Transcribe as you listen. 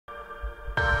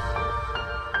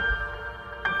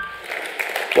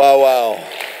Wow, wow.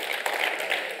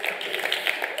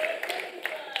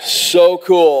 So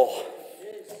cool.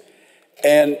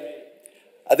 And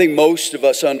I think most of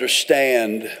us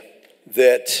understand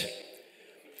that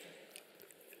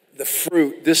the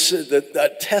fruit,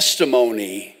 the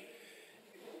testimony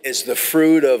is the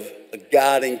fruit of a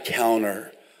God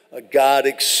encounter, a God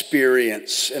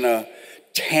experience in a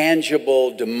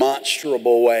tangible,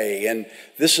 demonstrable way. And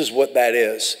this is what that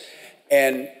is.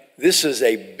 And this is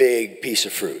a big piece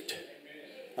of fruit.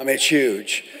 I mean, it's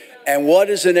huge. And what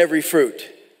is in every fruit?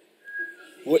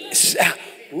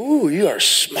 Ooh, you are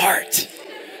smart.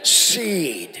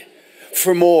 Seed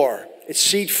for more. It's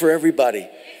seed for everybody.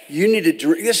 You need to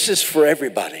drink. This is for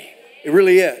everybody. It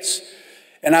really is.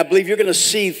 And I believe you're going to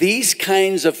see these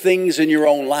kinds of things in your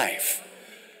own life.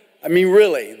 I mean,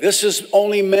 really, this is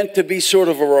only meant to be sort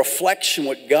of a reflection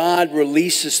what God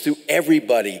releases through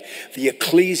everybody. The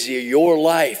ecclesia, your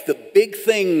life, the big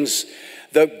things,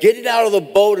 the getting out of the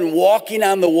boat and walking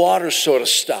on the water sort of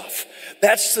stuff.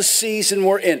 That's the season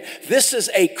we're in. This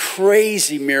is a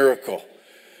crazy miracle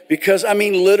because, I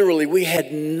mean, literally, we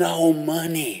had no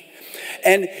money.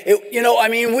 And,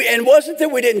 it wasn't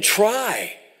that we didn't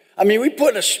try. I mean, we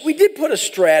did put a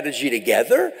strategy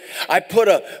together. I put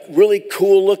a really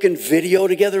cool looking video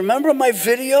together. Remember my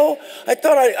video? I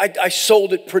thought I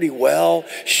sold it pretty well,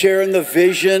 sharing the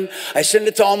vision. I sent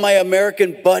it to all my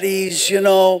American buddies, try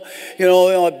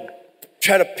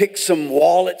to pick some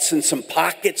wallets and some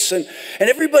pockets. And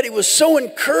everybody was so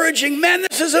encouraging. Man,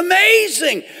 this is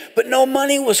amazing. But no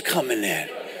money was coming in,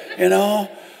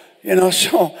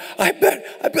 so I bet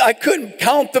I couldn't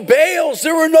count the bales.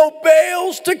 There were no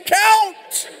bales to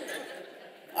count.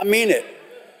 I mean it.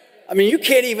 I mean, you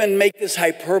can't even make this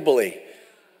hyperbole.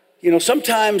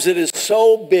 Sometimes it is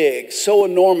so big, so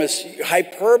enormous,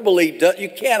 hyperbole, you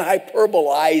can't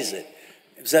hyperbolize it.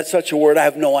 Is that such a word? I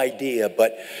have no idea,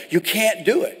 but you can't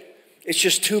do it. It's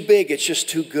just too big. It's just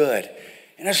too good.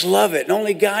 And I just love it. And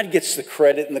only God gets the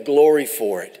credit and the glory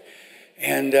for it.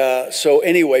 And so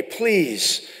anyway,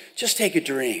 please, just take a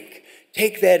drink.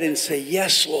 Take that and say,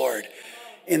 yes, Lord,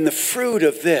 in the fruit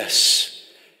of this,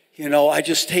 I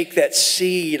just take that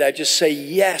seed. I just say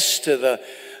yes to the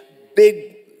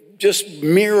big just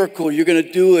miracle you're going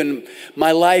to do in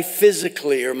my life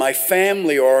physically or my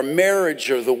family or our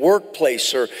marriage or the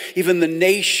workplace or even the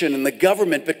nation and the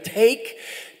government. But take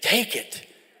it.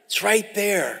 It's right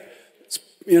there. It's,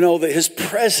 his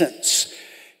presence,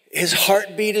 his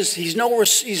heartbeat is,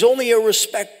 he's only a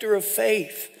respecter of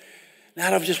faith.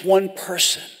 Not of just one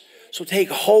person. So take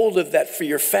hold of that for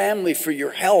your family, for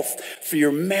your health, for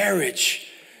your marriage,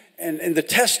 and the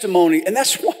testimony. And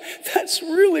that's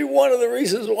really one of the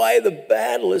reasons why the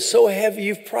battle is so heavy.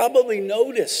 You've probably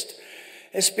noticed.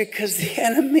 It's because the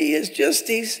enemy is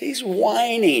he's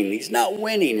whining. He's not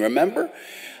winning, remember?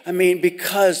 I mean,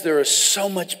 because there is so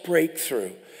much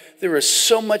breakthrough. There is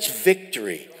so much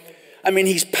victory. I mean,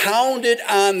 he's pounded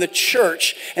on the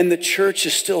church, and the church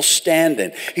is still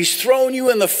standing. He's thrown you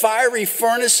in the fiery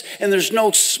furnace, and there's no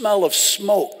smell of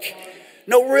smoke.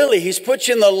 No, really, he's put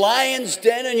you in the lion's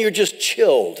den, and you're just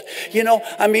chilled.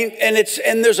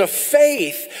 And there's a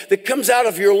faith that comes out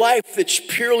of your life that's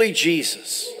purely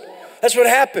Jesus. That's what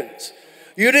happens.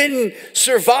 You didn't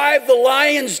survive the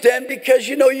lion's den because,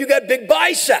 you got big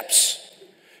biceps,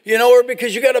 or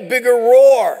because you got a bigger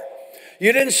roar.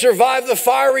 You didn't survive the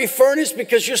fiery furnace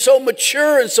because you're so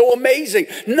mature and so amazing.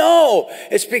 No,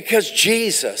 it's because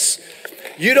Jesus.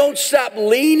 You don't stop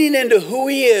leaning into who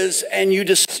he is, and you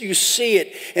see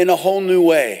it in a whole new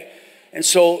way. And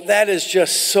so that is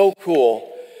just so cool.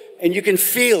 And you can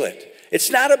feel it.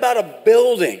 It's not about a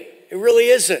building. It really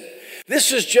isn't.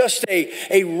 This is just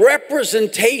a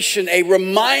representation, a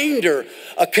reminder,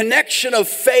 a connection of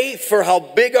faith for how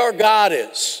big our God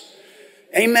is.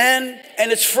 Amen? And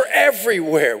it's for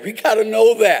everywhere. We got to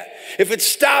know that. If it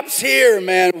stops here,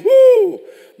 man,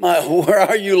 where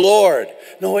are you, Lord?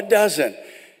 No, it doesn't.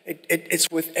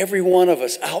 It's with every one of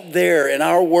us out there in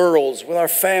our worlds, with our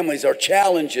families, our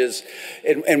challenges,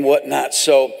 and whatnot.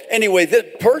 So anyway, the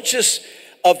purchase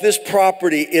of this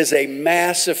property is a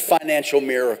massive financial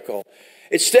miracle.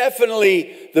 It's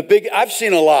definitely I've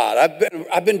seen a lot.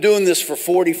 I've been doing this for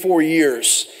 44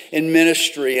 years in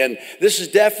ministry, and this is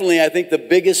definitely, I think, the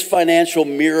biggest financial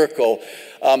miracle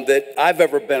that I've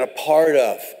ever been a part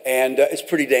of, and it's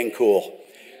pretty dang cool.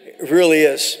 It really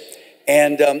is.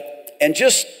 And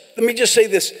just let me just say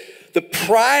this: the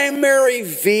primary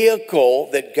vehicle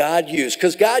that God used,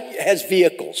 because God has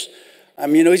vehicles.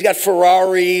 He's got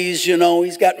Ferraris,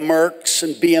 he's got Mercs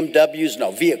and BMWs.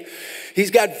 No, vehicle. He's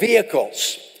got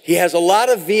vehicles. He has a lot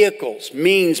of vehicles,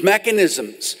 means,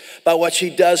 mechanisms by which he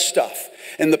does stuff.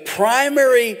 And the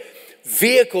primary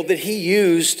vehicle that he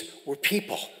used were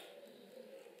people.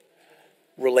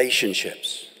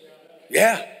 Relationships.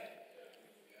 Yeah.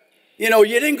 You know,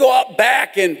 you didn't go out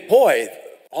back and, boy,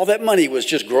 all that money was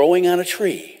just growing on a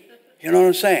tree. You know what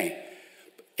I'm saying?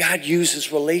 God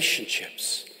uses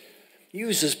relationships. He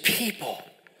uses people.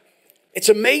 It's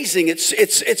amazing.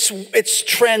 It's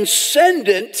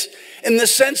transcendent in the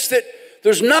sense that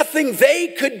there's nothing they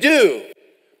could do,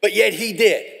 but yet he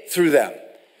did through them.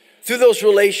 Through those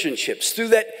relationships, through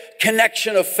that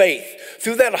connection of faith,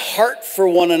 through that heart for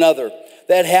one another,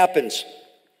 that happens.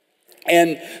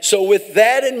 And so with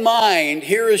that in mind,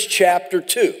 here is chapter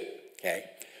 2. Okay,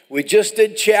 we just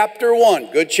did chapter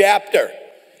 1, good chapter.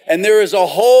 And there is a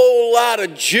whole lot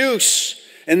of juice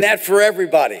in that for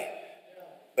everybody.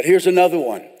 But here's another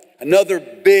one, another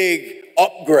big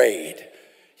upgrade,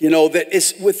 you know, that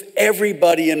is with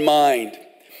everybody in mind.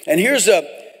 And let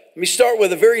me start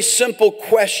with a very simple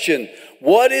question.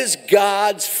 What is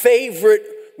God's favorite?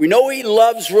 We know he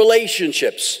loves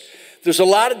relationships. There's a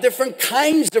lot of different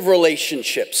kinds of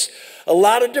relationships, a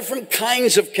lot of different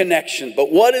kinds of connection.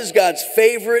 But what is God's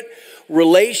favorite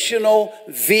relational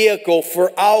vehicle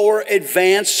for our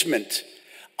advancement,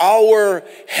 our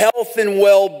health and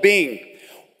well-being?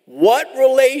 What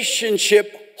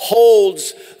relationship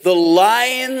holds the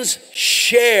lion's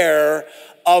share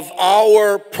of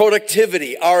our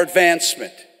productivity, our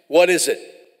advancement? What is it?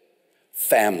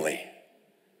 Family.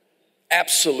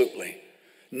 Absolutely.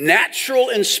 Natural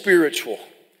and spiritual.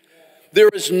 There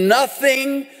is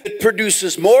nothing that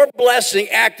produces more blessing,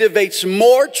 activates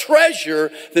more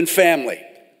treasure than family.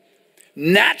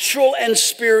 Natural and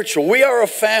spiritual. We are a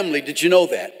family. Did you know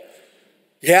that?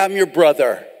 Yeah, I'm your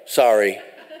brother. Sorry.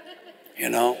 You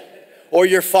know, or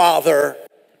your father.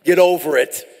 Get over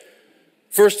it.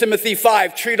 1 Timothy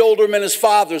 5, treat older men as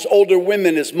fathers, older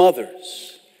women as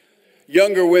mothers,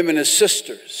 younger women as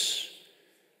sisters,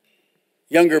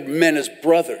 younger men as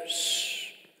brothers.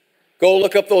 Go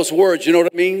look up those words. You know what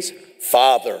it means?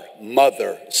 Father,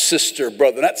 mother, sister,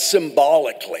 brother. Not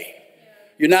symbolically.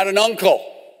 You're not an uncle.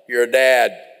 You're a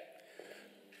dad.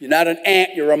 You're not an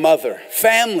aunt. You're a mother.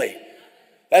 Family.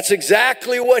 That's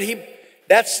exactly what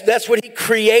that's what he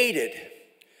created.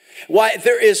 Why?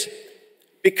 There's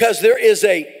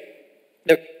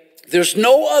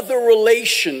no other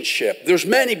relationship. There's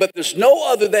many, but there's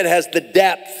no other that has the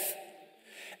depth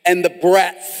and the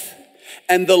breadth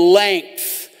and the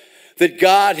length that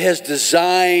God has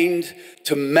designed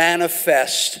to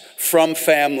manifest from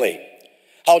family.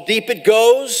 How deep it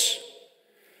goes,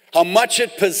 how much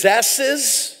it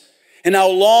possesses, and how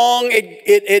long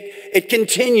it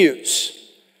continues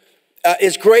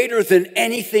is greater than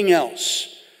anything else.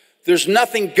 There's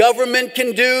nothing government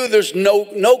can do. There's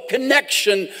no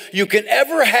connection you can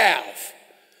ever have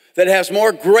that has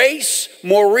more grace,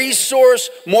 more resource,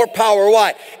 more power.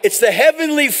 Why? It's the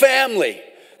heavenly family,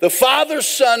 the Father,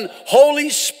 Son,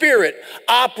 Holy Spirit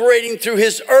operating through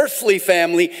his earthly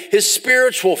family, his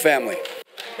spiritual family.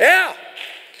 Yeah.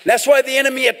 That's why the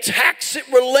enemy attacks it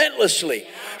relentlessly.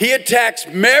 He attacks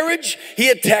marriage. He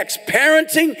attacks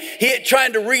parenting.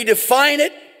 Trying to redefine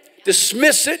it,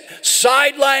 dismiss it,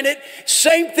 sideline it.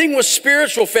 Same thing with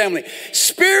spiritual family.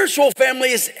 Spiritual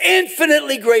family is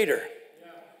infinitely greater.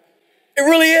 It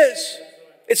really is.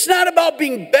 It's not about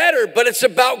being better, but it's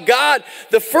about God.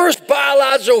 The first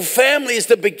biological family is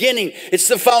the beginning. It's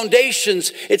the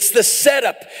foundations. It's the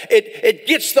setup. It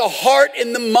gets the heart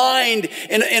and the mind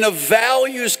in a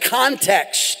values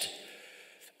context.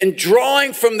 And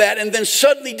drawing from that and then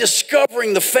suddenly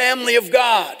discovering the family of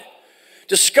God.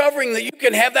 Discovering that you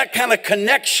can have that kind of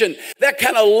connection, that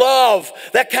kind of love,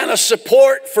 that kind of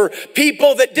support for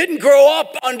people that didn't grow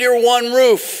up under one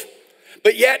roof.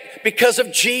 But yet, because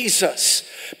of Jesus,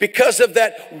 because of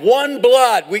that one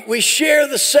blood, we share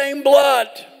the same blood,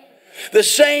 the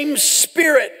same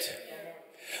spirit,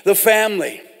 the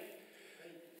family.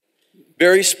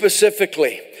 Very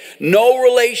specifically, no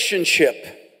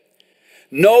relationship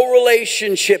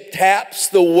taps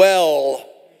the well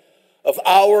of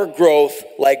our growth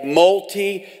like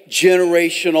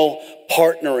multi-generational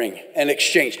partnering and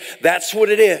exchange. That's what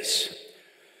it is.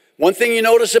 One thing you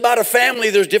notice about a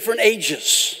family, there's different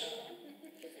ages.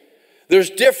 There's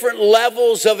different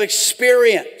levels of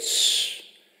experience.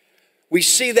 We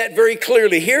see that very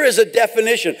clearly. Here is a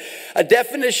definition of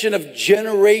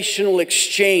generational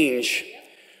exchange,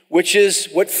 which is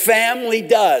what family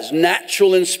does,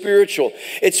 natural and spiritual.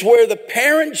 It's where the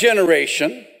parent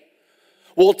generation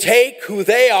will take who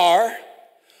they are,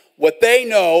 what they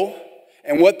know,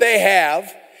 and what they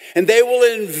have, And they will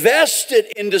invest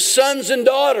it into sons and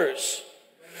daughters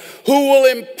who will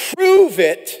improve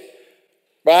it,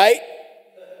 right?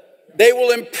 They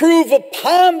will improve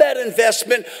upon that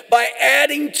investment by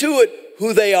adding to it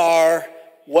who they are,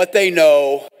 what they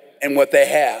know, and what they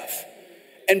have.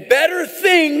 And better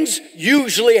things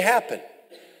usually happen.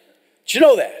 Did you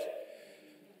know that?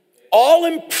 All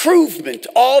improvement,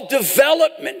 all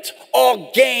development,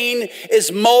 all gain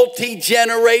is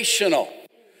multi-generational.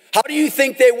 How do you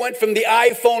think they went from the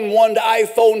iPhone 1 to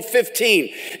iPhone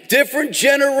 15? Different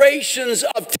generations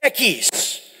of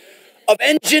techies, of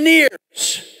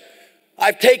engineers.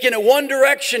 I've taken it one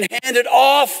direction, handed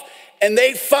off, and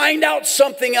they find out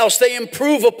something else. They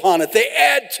improve upon it. They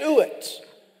add to it.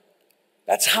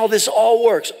 That's how this all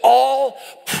works. All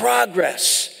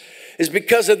progress is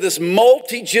because of this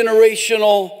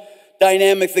multi-generational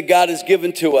dynamic that God has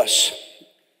given to us.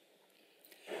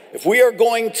 If we are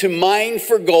going to mine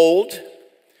for gold,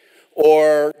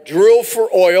 or drill for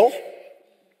oil,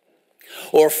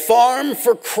 or farm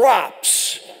for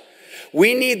crops,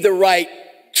 we need the right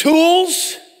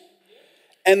tools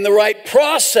and the right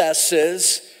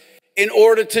processes in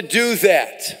order to do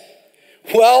that.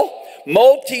 Well,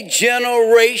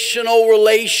 multi-generational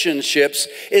relationships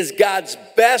is God's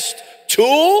best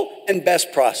tool and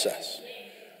best process.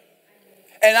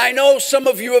 And I know some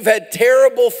of you have had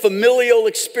terrible familial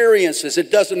experiences.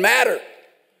 It doesn't matter.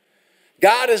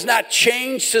 God has not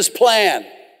changed his plan.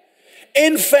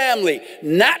 In family,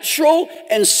 natural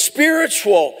and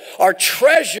spiritual are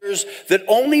treasures that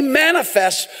only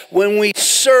manifest when we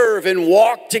serve and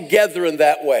walk together in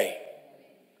that way.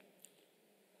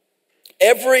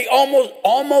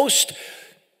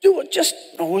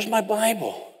 Where's my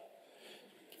Bible?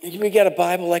 We got a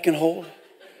Bible I can hold?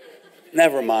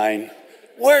 Never mind.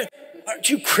 Where, aren't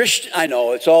you Christian? I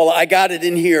know, I got it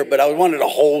in here, but I wanted to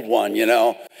hold one, you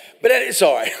know. But it's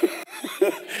all right.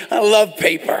 I love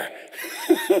paper.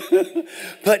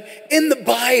 But in the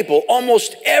Bible,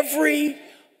 almost every,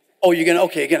 here you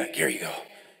go.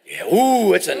 Yeah,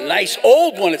 ooh, it's a nice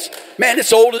old one. It's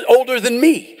older than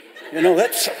me. You know,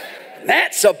 that's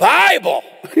a Bible.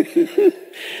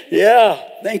 Yeah,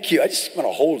 thank you. I just want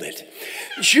to hold it.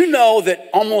 Did you know that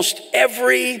almost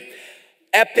every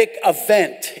epic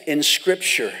event in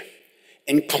Scripture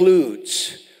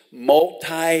includes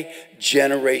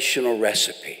multi-generational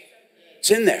recipe?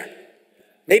 It's in there.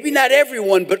 Maybe not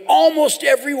everyone, but almost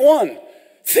everyone.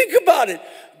 Think about it.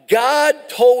 God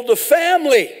told a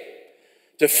family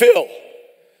to fill,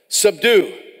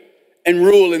 subdue, and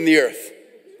rule in the earth.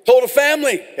 Told a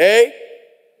family, hey?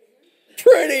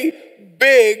 Pretty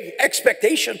big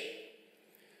expectation.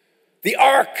 The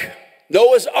ark,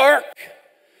 Noah's ark,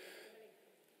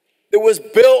 that was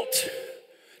built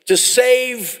to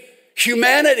save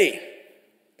humanity.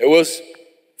 It was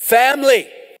family.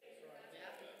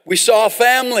 We saw a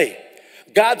family.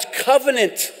 God's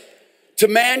covenant to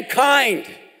mankind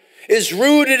is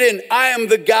rooted in, I am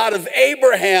the God of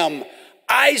Abraham,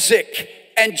 Isaac,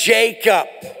 and Jacob.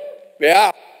 Yeah.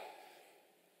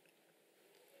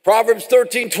 Proverbs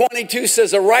 13:22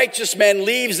 says, a righteous man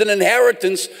leaves an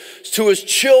inheritance to his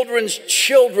children's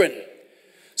children.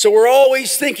 So we're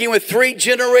always thinking with 3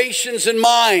 generations in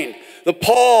mind, the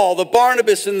Paul, the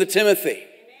Barnabas, and the Timothy.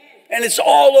 And it's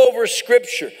all over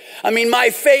Scripture. I mean, my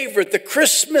favorite, the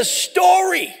Christmas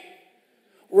story,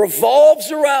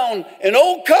 revolves around an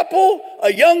old couple,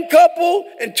 a young couple,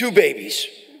 and 2 babies.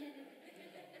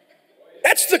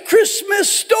 That's the Christmas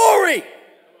story.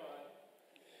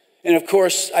 And of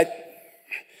course, I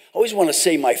always want to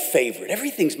say my favorite.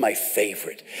 Everything's my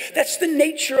favorite. That's the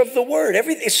nature of the word.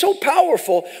 Everything is so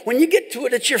powerful. When you get to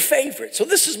it, it's your favorite. So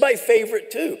this is my favorite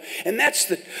too. And that's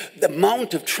the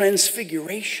Mount of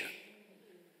Transfiguration.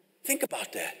 Think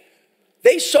about that.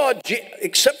 They saw,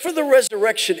 except for the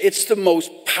resurrection, it's the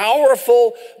most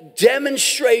powerful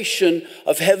demonstration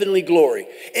of heavenly glory.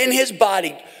 In his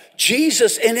body,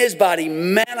 Jesus in his body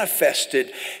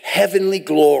manifested heavenly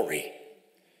glory.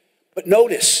 But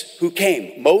notice who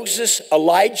came. Moses,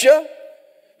 Elijah,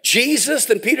 Jesus,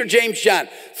 then Peter, James, John.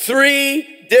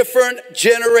 3 different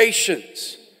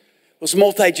generations. It was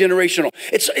multi-generational.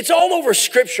 It's all over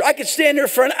Scripture. I could stand here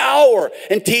for an hour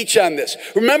and teach on this.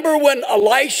 Remember when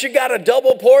Elisha got a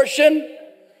double portion?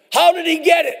 How did he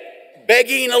get it?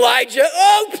 Begging Elijah,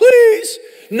 oh, please.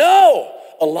 No.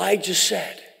 Elijah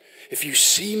said, if you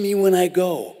see me when I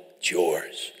go, it's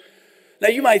yours. Now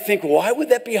you might think, why would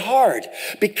that be hard?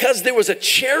 Because there was a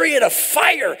chariot of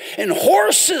fire and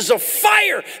horses of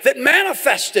fire that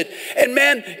manifested. And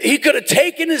man, he could have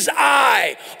taken his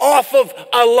eye off of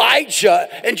Elijah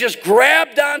and just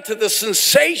grabbed onto the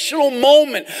sensational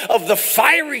moment of the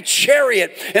fiery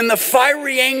chariot and the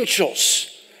fiery angels.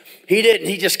 He didn't.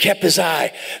 He just kept his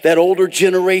eye. That older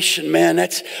generation, man,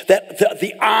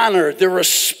 the honor, the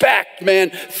respect, man.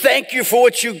 Thank you for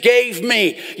what you gave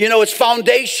me. You know, it's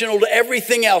foundational to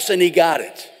everything else, and he got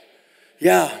it.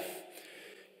 Yeah.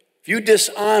 If you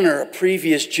dishonor a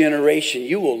previous generation,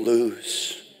 you will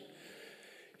lose.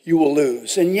 You will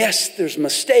lose. And yes, there's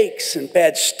mistakes and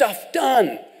bad stuff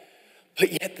done, but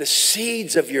yet the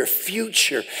seeds of your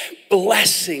future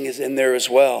blessing is in there as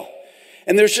well.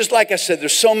 And there's just, like I said,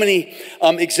 there's so many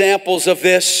examples of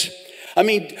this. I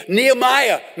mean,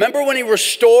 Nehemiah, remember when he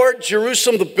restored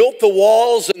Jerusalem, built the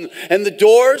walls and the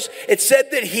doors? It said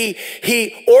that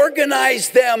he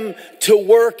organized them to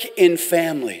work in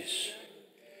families.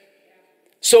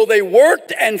 So they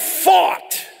worked and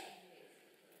fought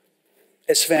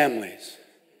as families.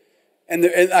 And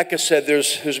like I said,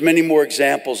 there's many more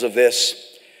examples of this.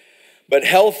 But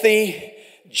healthy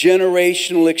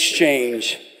generational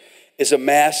exchange is a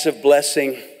massive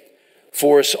blessing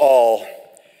for us all.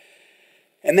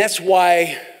 And that's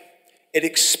why it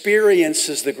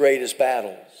experiences the greatest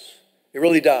battles. It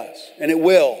really does. And it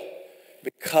will,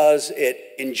 because it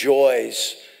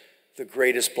enjoys the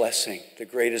greatest blessing, the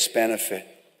greatest benefit.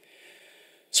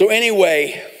 So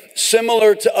anyway,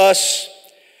 similar to us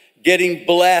getting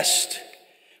blessed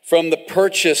from the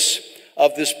purchase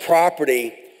of this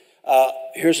property,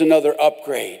 here's another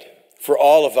upgrade for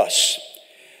all of us.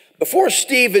 Before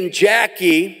Steve and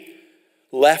Jackie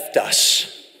left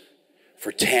us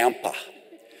for Tampa.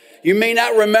 You may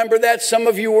not remember that. Some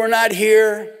of you were not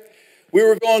here. We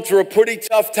were going through a pretty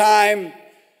tough time.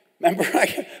 Remember,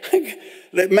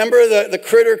 the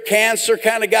critter cancer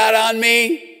kind of got on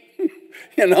me,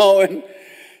 you know, and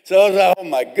so I was like, oh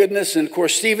my goodness. And of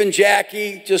course, Steve and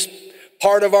Jackie, just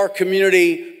part of our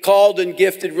community, called and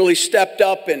gifted, really stepped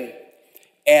up and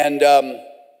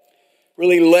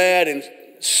really led and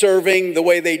serving the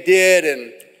way they did.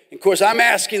 And of course, I'm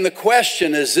asking the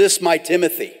question, is this my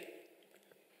Timothy?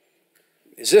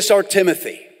 Is this our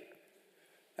Timothy?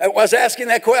 I was asking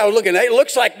that question. I was looking, it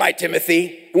looks like my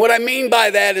Timothy. And what I mean by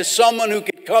that is someone who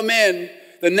can come in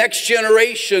the next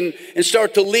generation and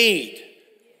start to lead.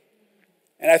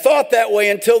 And I thought that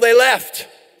way until they left.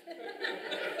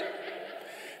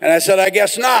 And I said, I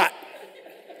guess not.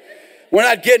 We're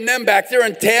not getting them back. They're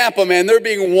in Tampa, man. They're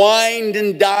being wined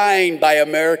and dined by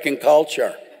American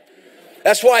culture.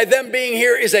 That's why them being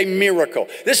here is a miracle.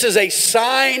 This is a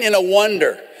sign and a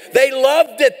wonder. They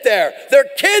loved it there. Their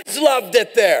kids loved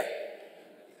it there.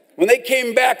 When they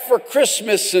came back for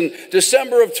Christmas in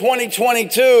December of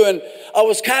 2022, and I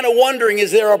was kind of wondering,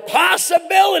 is there a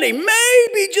possibility,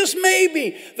 maybe, just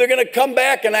maybe, they're going to come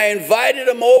back? And I invited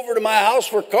them over to my house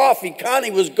for coffee. Connie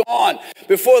was gone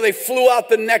before they flew out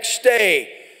the next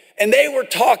day. And they were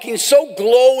talking so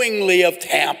glowingly of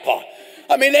Tampa.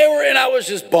 I mean, and I was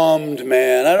just bummed,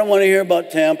 man. I don't want to hear about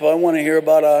Tampa. I want to hear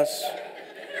about us.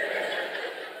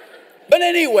 But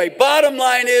anyway, bottom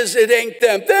line is, it ain't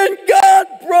them. Then God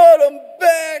brought them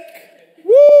back.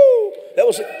 Woo! That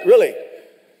was really,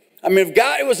 I mean,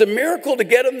 it was a miracle to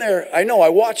get them there. I know, I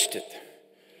watched it.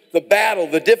 The battle,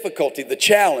 the difficulty, the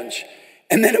challenge.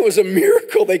 And then it was a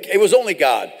miracle. It was only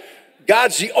God.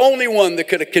 God's the only one that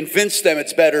could have convinced them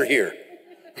it's better here.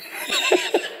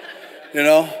 You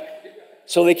know?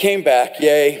 So they came back,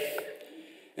 yay.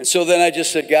 And so then I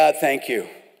just said, God, thank you.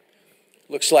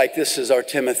 Looks like this is our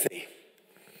Timothy.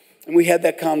 And we had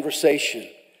that conversation.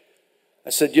 I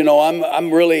said, you know,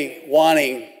 I'm really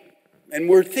wanting, and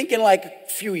we're thinking like a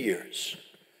few years,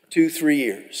 2-3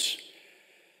 years.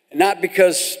 And not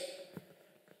because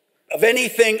of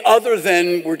anything other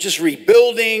than we're just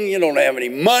rebuilding, you don't have any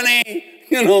money,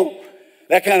 you know,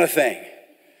 that kind of thing.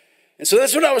 And so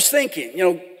that's what I was thinking, you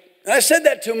know. And I said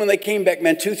that to them when they came back,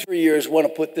 man, 2-3 years, want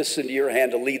to put this into your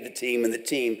hand to lead the team, and the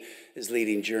team is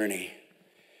leading Journey.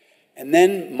 And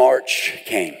then March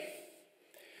came.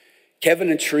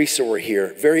 Kevin and Teresa were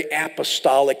here, very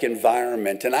apostolic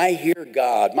environment. And I hear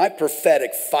God, my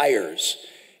prophetic fires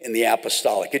in the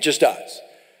apostolic. It just does.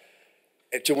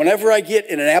 Whenever I get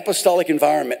in an apostolic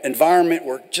environment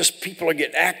where just people are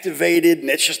getting activated and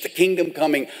it's just the kingdom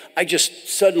coming,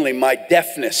 suddenly my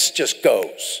deafness just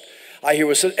goes. I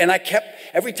hear and I kept,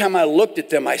 every time I looked at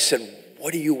them, I said,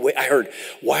 I heard,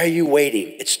 why are you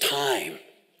waiting? It's time.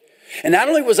 And not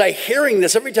only was I hearing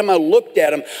this, every time I looked at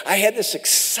them, I had this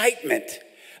excitement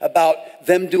about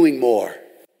them doing more.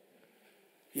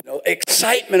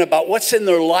 excitement about what's in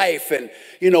their life and,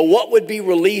 what would be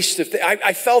released if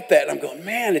I felt that. And I'm going,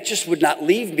 man, it just would not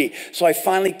leave me. So I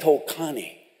finally told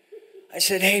Connie. I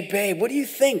said, hey, babe, what do you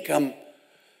think?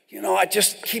 I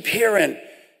just keep hearing,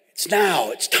 it's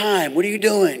now, it's time. What are you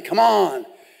doing? Come on.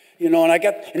 And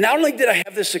not only did I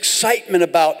have this excitement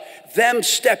about them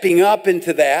stepping up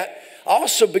into that,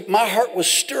 also, my heart was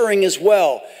stirring as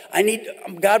well.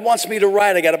 God wants me to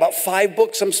write. I got about 5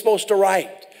 books I'm supposed to write.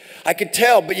 I could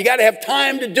tell, but you got to have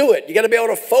time to do it. You got to be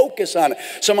able to focus on it.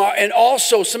 And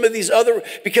also some of these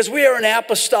because we are an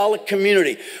apostolic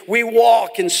community. We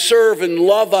walk and serve and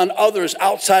love on others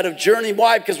outside of Journey.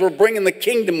 Why? Because we're bringing the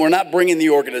kingdom. We're not bringing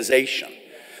the organization.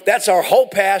 That's our whole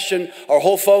passion, our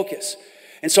whole focus.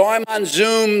 And so I'm on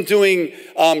Zoom doing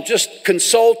just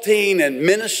consulting and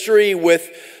ministry with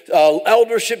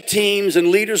eldership teams and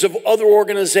leaders of other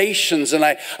organizations. And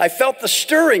I felt the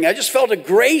stirring. I just felt a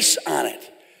grace on it.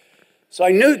 So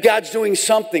I knew God's doing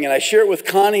something. And I share it with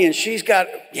Connie, and she's got,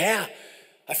 I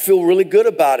feel really good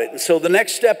about it. And so the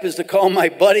next step is to call my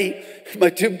buddy, my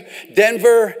 2,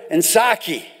 Denver and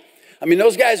Saki. I mean,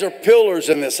 those guys are pillars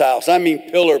in this house. I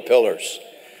mean, pillars,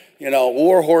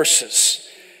 war horses.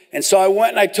 And so I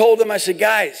went and I told them, I said,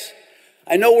 guys,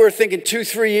 I know we're thinking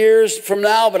 2-3 years from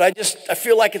now, but I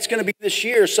feel like it's going to be this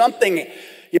year, something,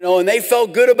 and they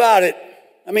felt good about it.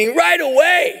 I mean, right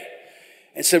away.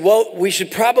 And said, well, we should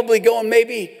probably go and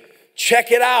maybe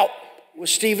check it out with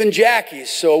Steve and Jackie.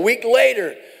 So a week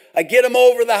later, I get them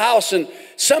over to the house, and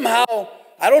somehow,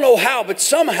 I don't know how, but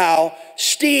somehow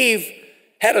Steve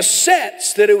had a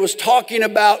sense that it was talking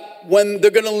about when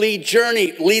they're going to lead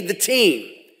the team.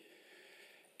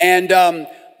 And,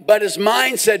 but his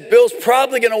mind said, Bill's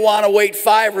probably going to want to wait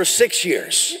 5 or 6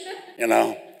 years,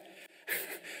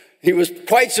 He was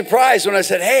quite surprised when I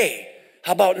said, hey,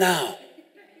 how about now?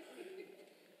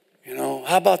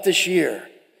 How about this year?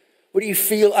 What do you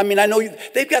feel? I mean, I know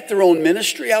they've got their own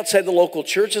ministry outside the local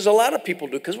church, as a lot of people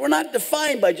do, because we're not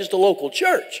defined by just a local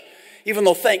church, even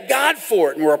though thank God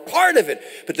for it, and we're a part of it.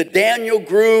 But the Daniel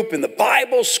group and the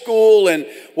Bible school and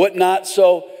whatnot.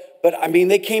 But I mean,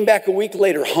 they came back a week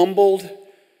later, humbled,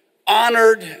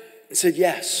 honored, and said,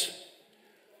 yes,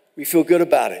 we feel good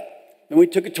about it. Then we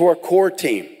took it to our core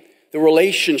team, the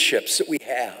relationships that we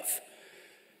have.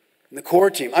 And the core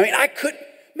team, I mean,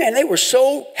 they were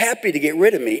so happy to get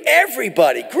rid of me.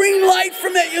 Everybody, green light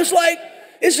from it. It was like,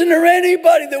 isn't there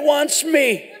anybody that wants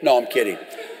me? No, I'm kidding.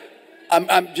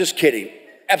 I'm just kidding.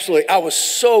 Absolutely. I was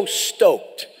so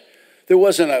stoked. There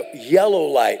wasn't a yellow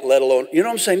light, let alone, you know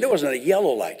what I'm saying? There wasn't a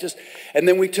yellow light. And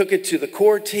then we took it to the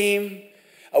core team.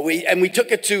 We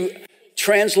took it to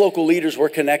translocal leaders we're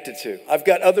connected to. I've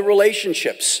got other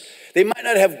relationships. They might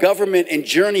not have government and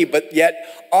Journey, but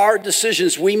yet our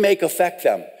decisions we make affect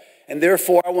them. And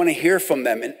therefore, I want to hear from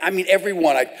them. And I mean,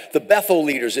 everyone, the Bethel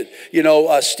leaders,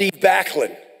 Steve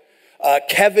Backlund,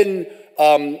 Kevin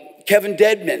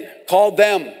Dedman, called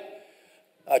them.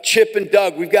 Chip and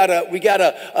Doug, we got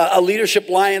a leadership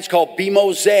alliance called Be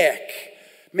Mosaic.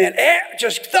 Man,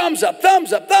 just thumbs up.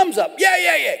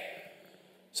 Yeah.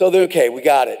 So they're okay, we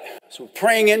got it. So we're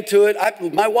praying into it.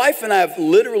 My wife and I have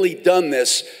literally done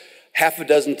this 6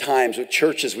 times with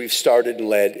churches we've started and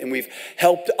led, and we've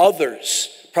helped others,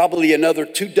 probably another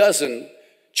 24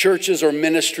 churches or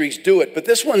ministries do it. But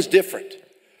this one's different.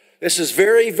 This is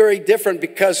very, very different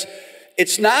because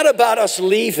it's not about us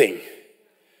leaving.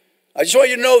 I just want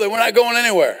you to know that we're not going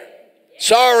anywhere.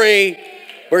 Sorry,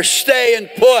 we're staying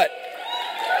put.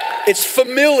 It's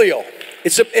familial.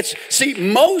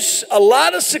 A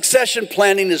lot of succession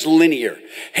planning is linear.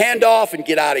 Hand off and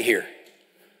get out of here.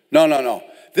 No.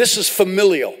 This is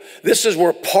familial. This is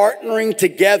we're partnering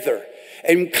together.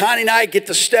 And Connie and I get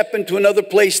to step into another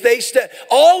place.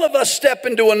 All of us step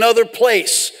into another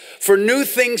place for new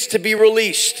things to be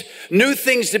released, new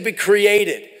things to be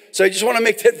created. So I just want to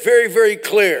make that very, very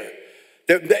clear.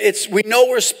 We know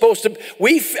we're supposed to.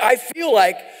 I feel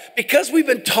like because we've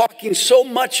been talking so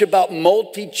much about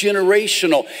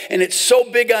multi-generational, and it's so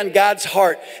big on God's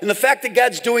heart, and the fact that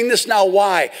God's doing this now,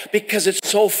 why? Because it's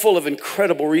so full of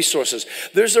incredible resources.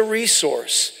 There's a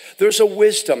resource. There's a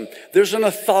wisdom, there's an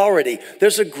authority,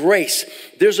 there's a grace,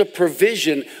 there's a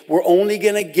provision we're only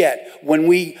going to get when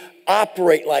we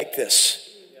operate like this.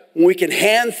 When we can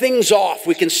hand things off,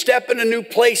 we can step into new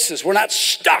places, we're not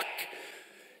stuck.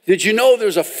 Did you know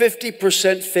there's a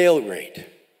 50% fail rate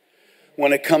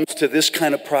when it comes to this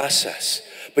kind of process?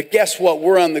 But guess what?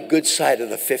 We're on the good side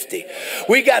of the 50.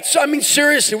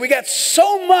 Seriously, we got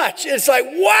so much. It's like,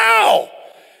 wow.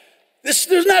 There's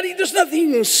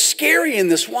nothing scary in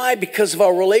this. Why? Because of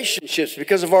our relationships,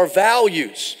 because of our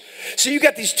values. So you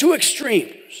got these two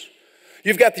extremes.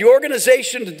 You've got the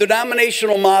organization, the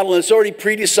denominational model, and it's already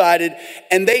pre-decided,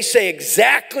 and they say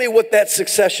exactly what that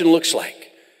succession looks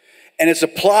like. And it's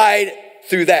applied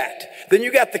through that. Then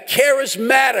you got the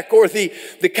charismatic, or the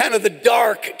kind of the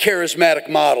dark charismatic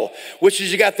model, which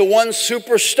is you got the one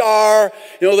superstar,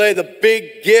 they the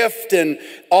big gift, and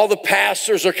all the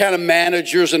pastors are kind of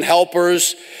managers and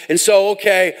helpers. And so,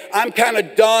 okay, I'm kind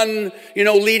of done,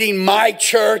 leading my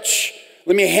church.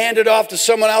 Let me hand it off to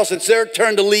someone else. It's their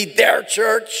turn to lead their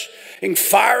church. And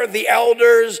fire the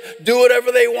elders, do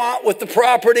whatever they want with the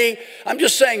property. I'm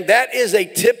just saying that is a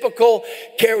typical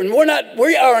care. And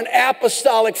we are an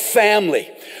apostolic family.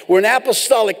 We're an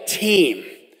apostolic team.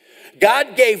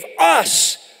 God gave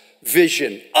us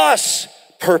vision, us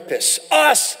purpose,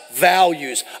 us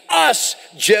values, us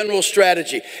general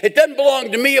strategy. It doesn't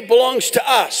belong to me, it belongs to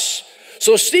us.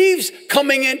 So Steve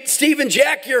and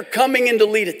Jackie are coming in to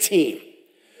lead a team.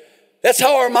 That's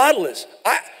how our model is.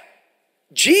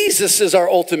 Jesus is our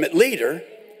ultimate leader,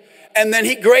 and then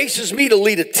he graces me to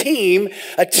lead a team.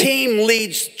 A team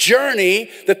leads Journey,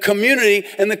 the community,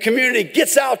 and the community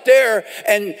gets out there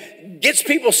and gets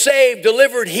people saved,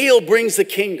 delivered, healed, brings the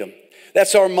kingdom.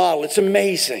 That's our model. It's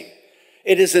amazing.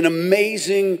 It is an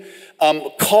amazing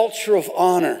culture of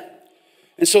honor.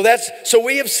 And so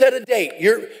we have set a date.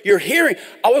 You're hearing,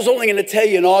 I was only going to tell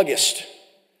you in August,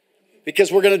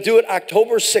 because we're going to do it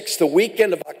October 6th, the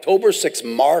weekend of October 6th,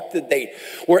 mark the date.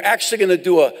 We're actually going to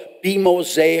do a Be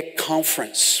Mosaic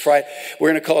conference, right?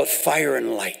 We're going to call it Fire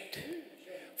and Light.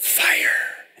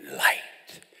 Fire and Light.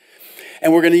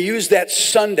 And we're going to use that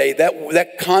Sunday,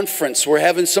 that conference. We're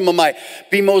having some of my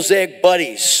Be Mosaic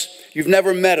buddies. You've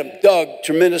never met them. Doug,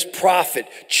 tremendous prophet.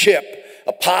 Chip,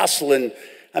 apostle, and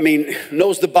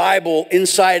knows the Bible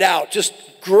inside out. Just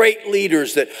great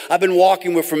leaders that I've been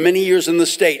walking with for many years in the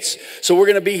States. So we're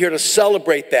going to be here to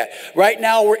celebrate that. Right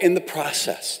now we're in the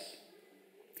process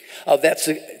of that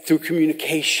through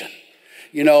communication,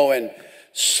 and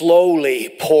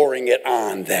slowly pouring it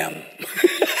on them.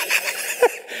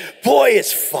 Boy,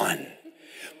 it's fun.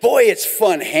 Boy, it's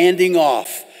fun handing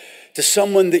off to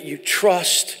someone that you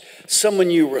trust, someone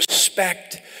you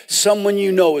respect, someone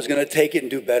you know is going to take it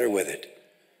and do better with it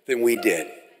than we did.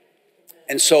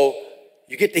 And so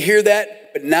you get to hear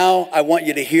that, but now I want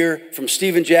you to hear from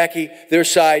Steve and Jackie, their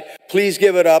side. Please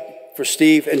give it up for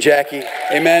Steve and Jackie.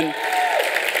 Amen.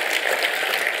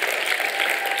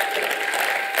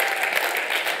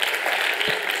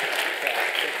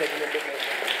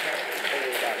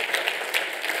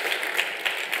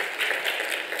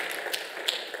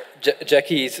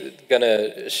 Jackie's going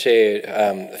to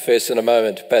share first in a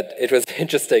moment, but it was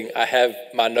interesting. I have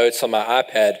my notes on my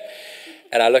iPad,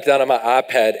 and I look down on my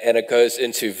iPad, and it goes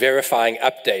into verifying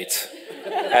update,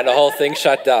 and the whole thing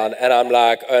shut down, and I'm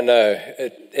like, oh no,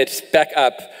 it's back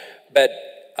up. But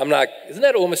I'm like, isn't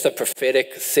that almost a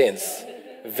prophetic sense?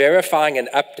 Verifying an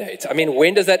update.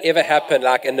 When does that ever happen?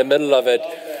 Like in the middle of it,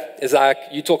 it's like,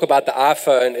 you talk about the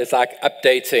iPhone, it's like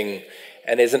updating.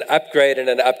 And there's an upgrade and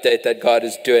an update that God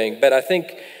is doing. But I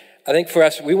think for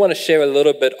us, we want to share a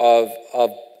little bit of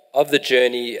the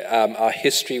journey, our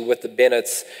history with the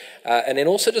Bennetts, and then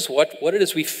also just what it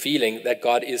is we're feeling that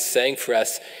God is saying for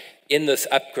us in this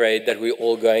upgrade that we're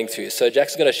all going through. So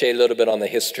Jack's going to share a little bit on the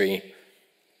history.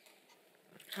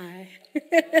 Hi.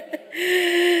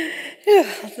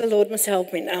 The Lord must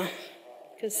help me now,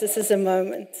 because this is a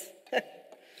moment.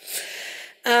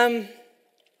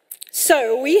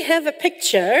 So we have a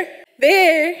picture.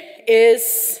 There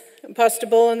is Pastor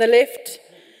Bill on the left,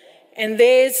 and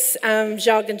there's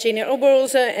Jacques and Jenny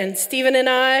Oberholzer, and Stephen and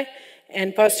I,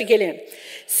 and Pastor Gillian.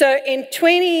 So in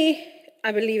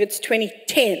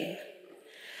 2010,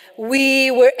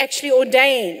 we were actually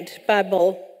ordained by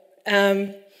Bill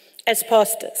as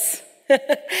pastors.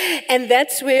 And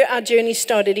that's where our journey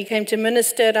started. He came to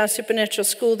minister at our supernatural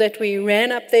school that we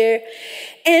ran up there.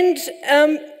 And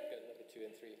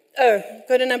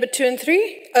go to number 2 and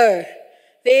 3.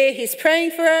 There he's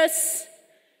praying for us.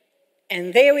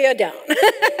 And there we are down.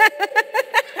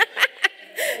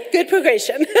 Good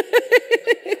progression.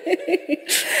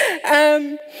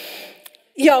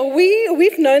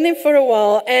 We've known them for a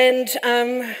while. And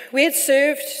we had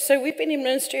served, so we've been in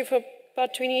ministry for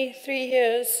about 23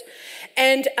 years.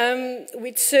 And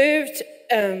we'd served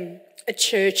a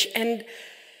church, and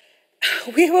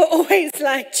we were always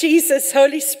like, Jesus,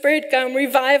 Holy Spirit, come,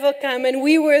 revival come. And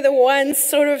we were the ones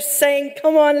sort of saying,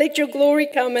 come on, let your glory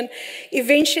come. And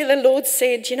eventually the Lord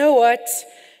said, you know what?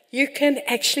 You can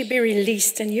actually be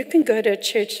released, and you can go to a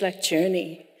church like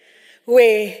Journey,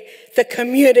 where the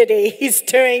community is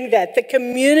doing that. The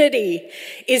community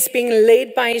is being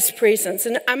led by His presence.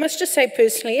 And I must just say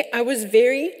personally, I was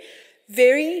very,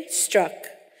 very struck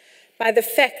by the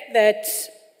fact that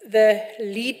the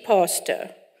lead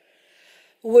pastor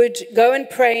would go and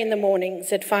pray in the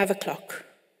mornings at 5 o'clock,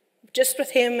 just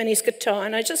with him and his guitar.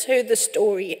 And I just heard the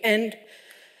story. And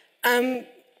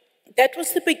that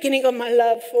was the beginning of my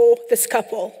love for this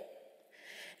couple.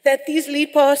 That these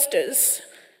lead pastors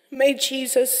made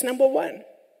Jesus number one.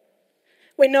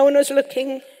 When no one was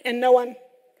looking and no one,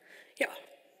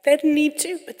 they didn't need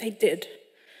to, but they did.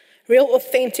 Real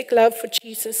authentic love for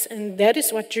Jesus. And that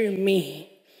is what drew me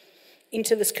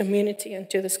into this community and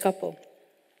to this couple.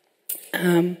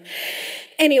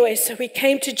 Anyway, so we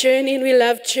came to Journey and we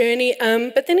loved Journey.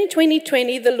 But then in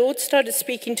 2020, the Lord started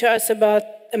speaking to us about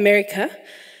America,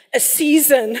 a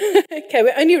season. Okay,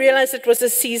 we only realized it was a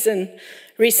season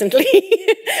recently.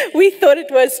 We thought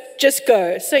it was just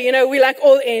go. So, we like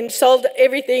all in, sold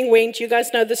everything, went. You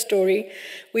guys know the story.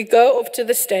 We go off to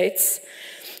the States.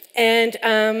 And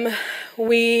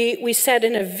we sat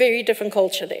in a very different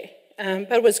culture there.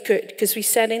 But it was good because we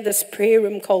sat in this prayer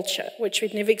room culture, which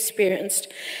we'd never experienced.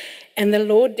 And the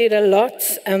Lord did a lot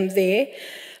there.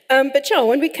 But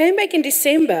when we came back in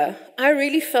December, I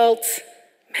really felt,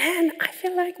 man, I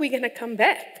feel like we're going to come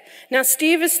back. Now,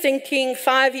 Steve is thinking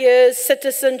 5 years,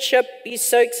 citizenship. He's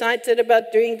so excited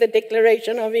about doing the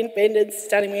Declaration of Independence,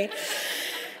 telling me.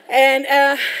 And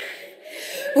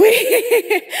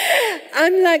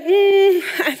I'm like,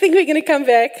 I think we're going to come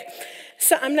back.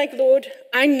 So I'm like, Lord,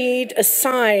 I need a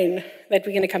sign that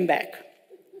we're going to come back.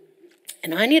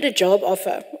 And I need a job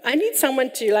offer. I need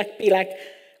someone to be like,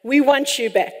 we want you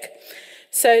back.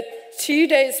 So 2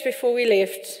 days before we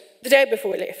left, the day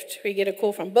before we left, we get a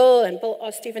call from Bill, and Bill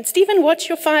asked Stephen, what's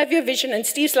your 5-year vision? And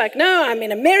Steve's like, no, I'm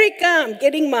in America. I'm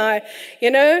getting my,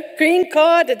 green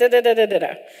card.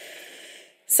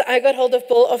 So I got hold of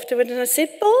Bill afterward and I said,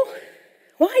 Bill,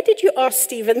 why did you ask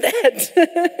Stephen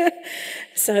that?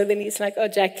 So then he's like, oh,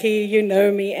 Jackie, you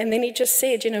know me. And then he just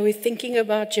said, we're thinking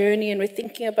about Journey and we're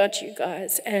thinking about you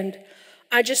guys. And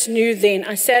I just knew then.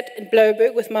 I sat in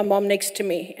Bloberg with my mom next to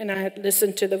me and I had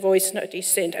listened to the voice note he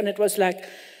sent. And it was like,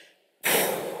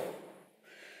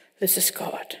 this is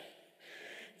God.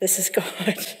 This is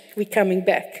God. We're coming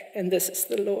back and this is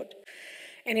the Lord.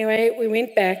 Anyway, we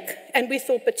went back and we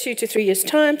thought, but 2 to 3 years'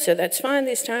 time, so that's fine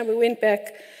this time. We went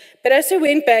back. But as we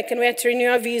went back and we had to renew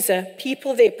our visa,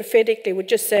 people there prophetically would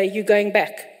just say, you're going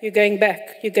back, you're going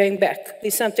back, you're going back.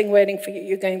 There's something waiting for you,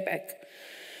 you're going back.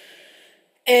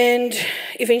 And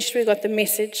eventually we got the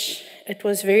message. It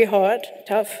was very hard,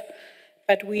 tough,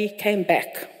 but we came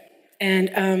back.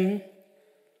 And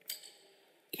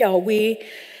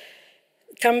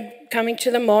coming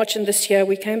to the march, and this year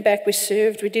we came back, we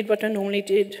served, we did what I normally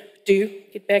do,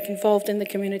 get back involved in the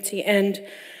community. And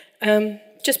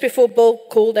just before Bill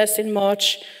called us in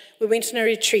March, we went on a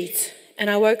retreat. And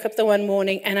I woke up the one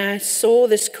morning and I saw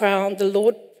this crown. The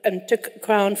Lord took a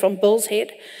crown from Bill's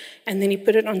head and then he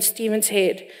put it on Stephen's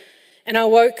head. And I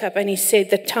woke up and he said,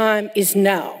 the time is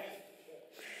now.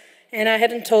 And I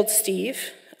hadn't told Steve,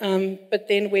 but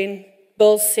then when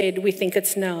Bill said, we think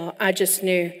it's now, I just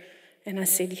knew. And I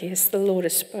said, yes, the Lord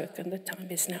has spoken, the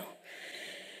time is now.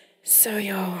 So,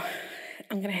 I'm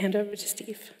going to hand over to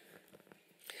Steve.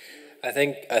 I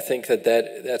think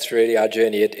that's really our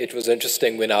journey. It was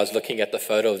interesting when I was looking at the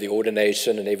photo of the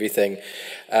ordination and everything.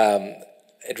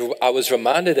 I was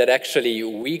reminded that actually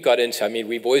we got into,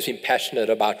 we've always been passionate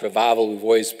about revival. We've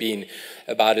always been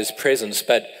about his presence.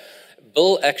 But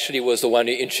Bill actually was the one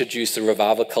who introduced the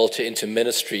revival culture into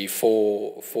ministry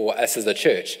for us as a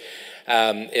church.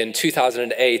 In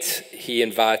 2008, he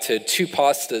invited 2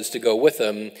 pastors to go with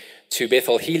him to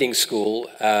Bethel Healing School.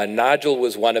 Nigel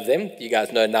was one of them. You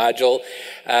guys know Nigel.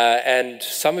 And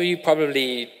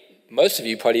most of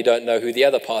you probably don't know who the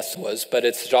other pastor was, but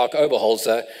it's Jacques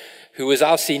Oberholzer, who was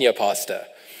our senior pastor.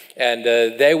 And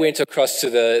they went across to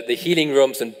the healing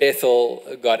rooms in Bethel,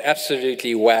 got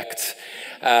absolutely whacked,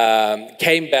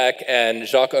 came back, and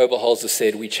Jacques Oberholzer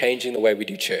said, we're changing the way we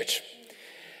do church.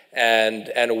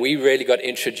 And we really got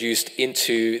introduced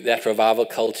into that revival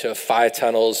culture, fire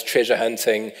tunnels, treasure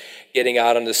hunting, getting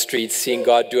out on the streets, seeing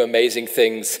God do amazing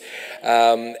things.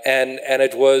 And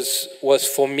it was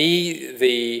for me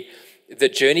the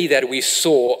journey that we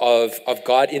saw of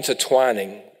God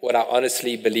intertwining what I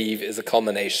honestly believe is a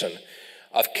culmination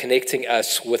of connecting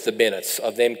us with the Bennetts,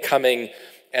 of them coming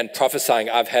and prophesying.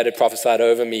 I've had it prophesied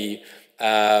over me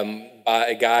by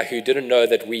a guy who didn't know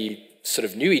that we sort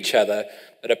of knew each other,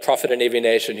 but a prophet in every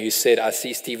nation who said, I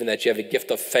see, Stephen, that you have a gift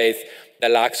of faith, the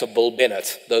likes of Bill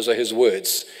Bennett. Those are his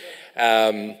words.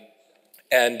 And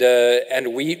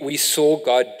we saw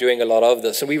God doing a lot of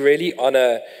this. And we really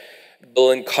honor Bill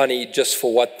and Connie just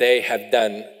for what they have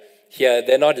done here.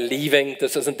 They're not leaving.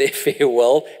 This isn't their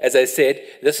farewell. As I said,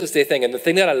 this is their thing. And the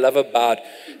thing that I love about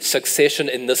succession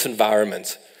in this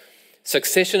environment,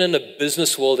 succession in the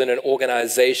business world, in an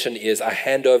organization, is I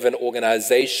hand over an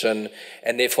organization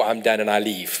and therefore I'm done and I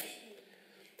leave.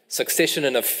 Succession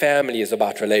in a family is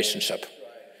about relationship.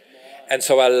 And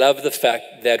so I love the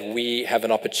fact that we have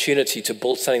an opportunity to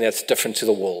build something that's different to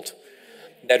the world,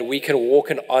 that we can walk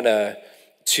in honor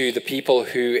to the people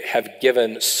who have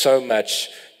given so much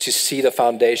to see the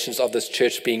foundations of this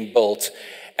church being built,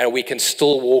 and we can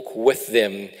still walk with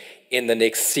them in the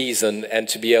next season and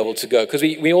to be able to go. Because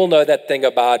we all know that thing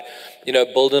about,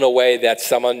 building a way that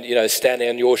someone, is standing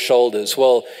on your shoulders.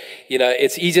 Well,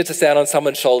 it's easier to stand on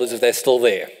someone's shoulders if they're still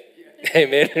there.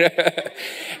 Amen.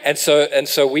 And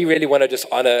so we really want to just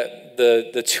honor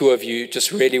the two of you,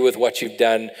 just really with what you've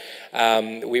done.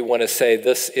 We want to say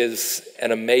this is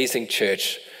an amazing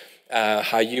church.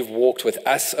 How you've walked with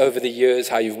us over the years,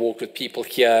 how you've walked with people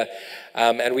here.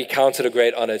 And we count it a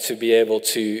great honor to be able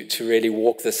to really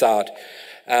walk this out.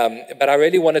 But I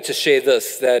really wanted to share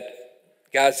this, that,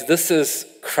 guys, this is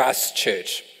Christ's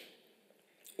church.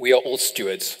 We are all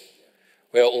stewards.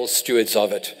 We are all stewards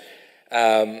of it.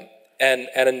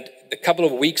 And a couple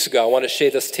of weeks ago, I want to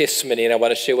share this testimony, and I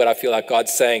want to share what I feel like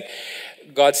God's saying.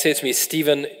 God said to me,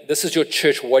 Stephen, this is your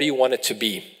church. What do you want it to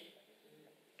be?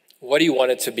 What do you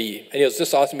want it to be? And he was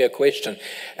just asking me a question.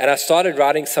 And I started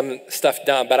writing some stuff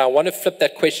down, but I want to flip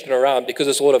that question around because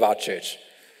it's all of our church.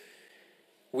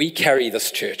 We carry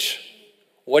this church.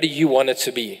 What do you want it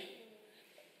to be?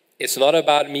 It's not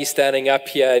about me standing up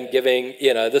here and giving,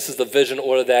 this is the vision,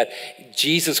 all of that.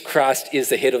 Jesus Christ is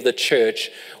the head of the church.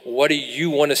 What do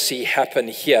you want to see happen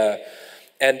here?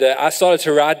 And I started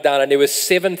to write down, and there were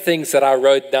 7 things that I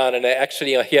wrote down, and I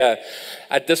actually are here.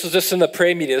 This was just in the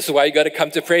prayer meeting. This is why you got to come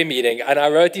to prayer meeting. And I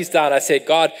wrote these down. I said,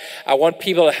 God, I want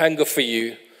people to hunger for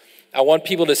you. I want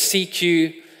people to seek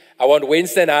you. I want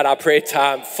Wednesday night, our prayer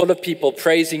time, full of people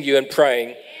praising you and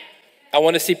praying. I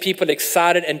want to see people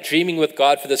excited and dreaming with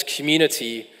God for this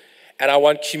community. And I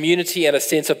want community and a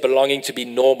sense of belonging to be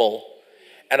normal.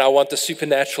 And I want the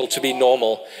supernatural to be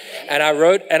normal. And I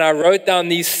wrote down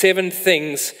these 7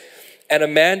 things. And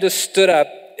Amanda stood up.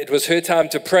 It was her time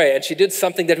to pray. And she did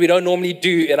something that we don't normally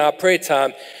do in our prayer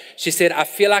time. She said, I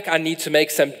feel like I need to make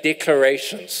some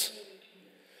declarations.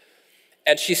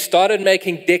 And she started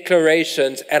making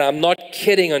declarations. And I'm not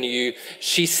kidding on you.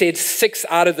 She said 6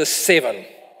 out of the 7.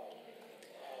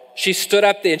 She stood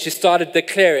up there and she started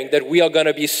declaring that we are going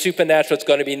to be supernatural, it's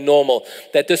going to be normal,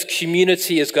 that this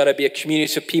community is going to be a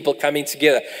community of people coming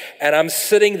together. And I'm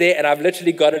sitting there and I've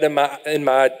literally got it in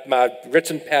my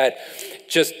written pad,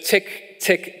 just tick,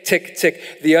 tick, tick,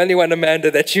 tick. The only one,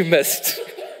 Amanda, that you missed,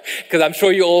 because I'm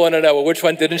sure you all want to know, well, which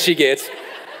one didn't she get?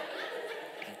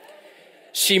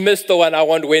 She missed the one I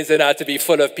want Wednesday night to be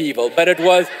full of people, but it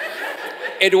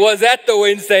was at the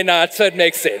Wednesday night, so it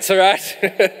makes sense, all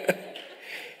right?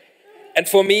 And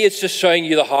for me, it's just showing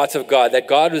you the heart of God, that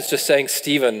God was just saying,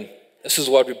 Stephen, this is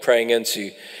what we're praying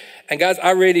into. And guys,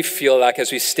 I really feel like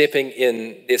as we're stepping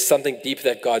in, there's something deep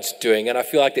that God's doing. And I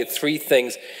feel like there are 3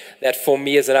 things that for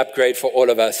me is an upgrade for all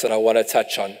of us that I want to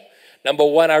touch on. Number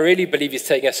 1, I really believe He's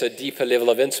taking us to a deeper level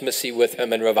of intimacy with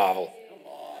Him and revival.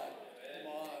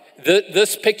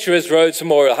 This picture is Rhodes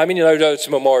Memorial. How many know Rhodes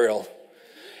Memorial?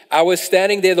 I was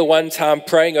standing there the one time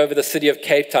praying over the city of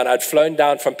Cape Town. I'd flown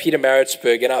down from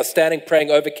Pietermaritzburg, and I was standing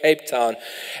praying over Cape Town,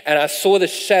 and I saw the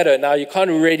shadow. Now, you can't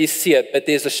really see it, but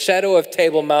there's a shadow of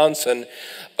Table Mountain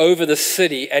over the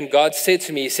city, and God said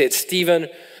to me, He said, Stephen,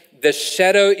 the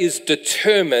shadow is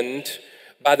determined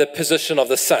by the position of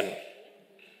the sun.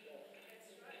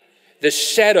 The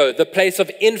shadow, the place of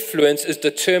influence, is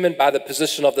determined by the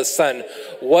position of the sun.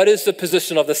 What is the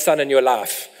position of the sun in your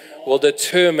life? Will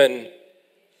determine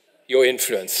your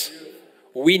influence.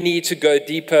 We need to go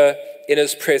deeper in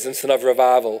His presence and of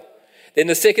revival. Then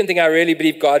the second thing I really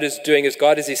believe God is doing is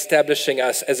God is establishing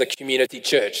us as a community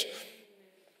church.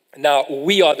 Now,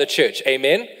 we are the church.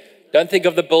 Amen? Don't think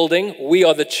of the building. We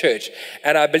are the church.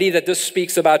 And I believe that this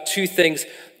speaks about 2 things,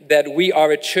 that we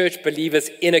are a church believers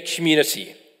in a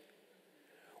community.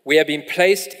 We have been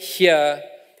placed here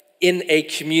in a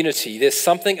community. There's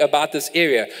something about this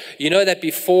area. You know that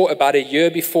about a year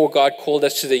before God called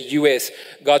us to the US,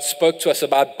 God spoke to us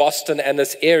about Boston and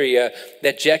this area,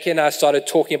 that Jackie and I started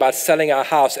talking about selling our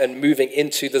house and moving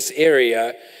into this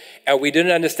area. And we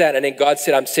didn't understand. And then God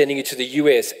said, I'm sending you to the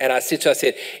US. And I said to her,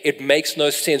 it makes no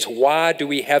sense. Why do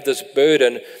we have this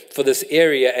burden for this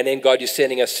area? And then God, you're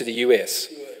sending us to the US.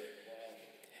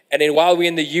 And then while we're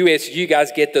in the US, you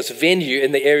guys get this venue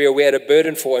in the area we had a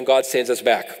burden for, and God sends us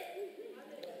back.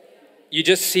 You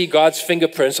just see God's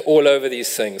fingerprints all over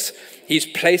these things. He's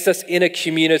placed us in a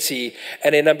community.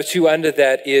 And then number 2 under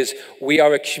that is we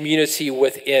are a community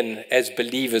within. As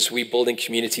believers, we're building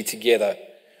community together.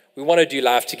 We want to do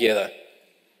life together.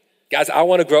 Guys, I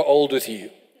want to grow old with you.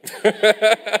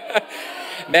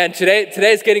 Man,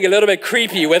 today's getting a little bit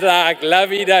creepy with like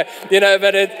lovey-dovey,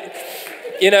 but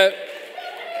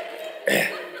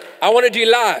I want to do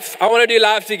life. I want to do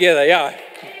life together, yeah.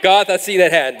 God, I see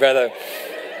that hand, brother.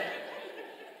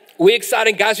 We're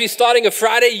exciting, guys. We're starting a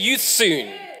Friday youth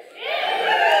soon.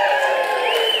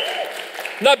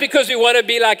 Not because we want to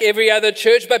be like every other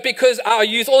church, but because our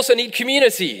youth also need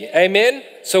community. Amen?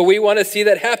 So we want to see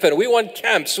that happen. We want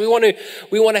camps. We want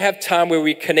to have time where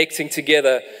we're connecting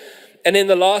together. And then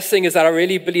the last thing is that I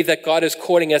really believe that God is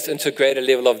calling us into a greater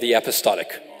level of the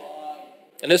apostolic.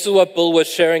 And this is what Bill was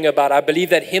sharing about. I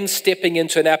believe that him stepping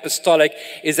into an apostolic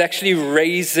is actually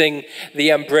raising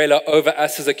the umbrella over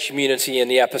us as a community in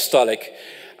the apostolic.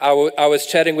 I was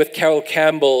chatting with Carol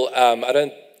Campbell. I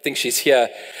don't think she's here,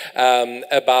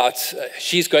 about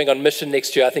she's going on mission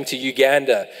next year, I think, to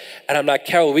Uganda. And I'm like,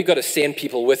 Carol, we've got to send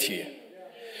people with you.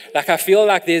 Like, I feel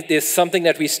like there's something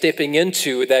that we're stepping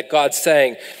into that God's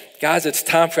saying, guys, it's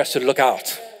time for us to look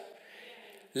out.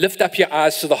 Lift up your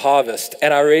eyes to the harvest.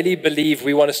 And I really believe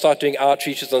we want to start doing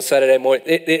outreaches on Saturday morning.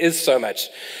 There is so much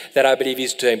that I believe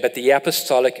he's doing. But the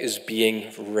apostolic is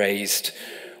being raised,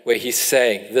 where he's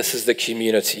saying, this is the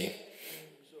community.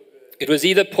 It was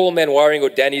either Paul Manwaring or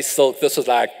Danny Silk. This was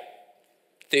like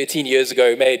 13 years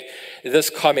ago, who made this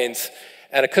comment.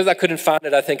 And because I couldn't find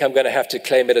it, I think I'm going to have to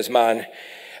claim it as mine.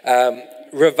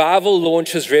 Revival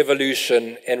launches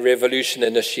revolution, and revolution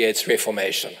initiates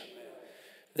reformation.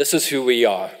 This is who we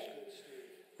are.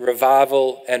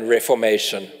 Revival and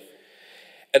reformation.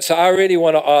 And so I really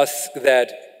want to ask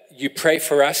that you pray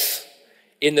for us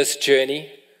in this journey.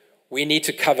 We need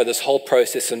to cover this whole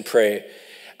process in prayer.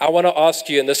 I want to ask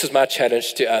you, and this is my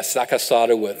challenge to us, like I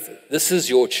started with, this is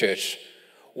your church.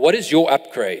 What is your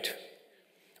upgrade?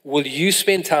 Will you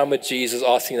spend time with Jesus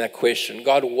asking that question?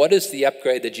 God, what is the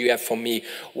upgrade that you have for me?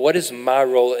 What is my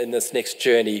role in this next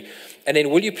journey? And then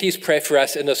will you please pray for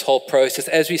us in this whole process?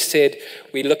 As we said,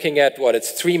 we're looking at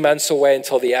it's 3 months away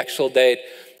until the actual date.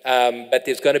 But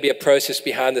there's going to be a process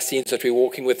behind the scenes that we're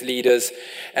walking with leaders.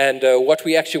 And what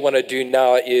we actually want to do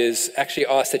now is actually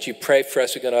ask that you pray for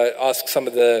us. We're going to ask some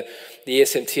of the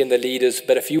SMT and the leaders.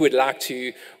 But if you would like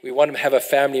to, we want to have a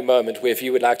family moment where if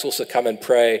you would like to also come and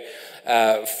pray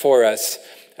for us.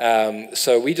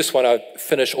 So we just want to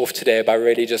finish off today by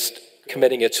really just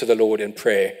committing it to the Lord in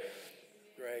prayer.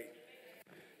 Great.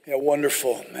 Yeah,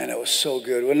 wonderful. Man, that was so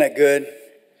good. Wasn't that good?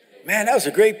 Man, that was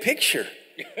a great picture.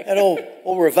 That old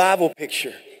revival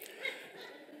picture.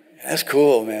 That's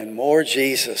cool, man. More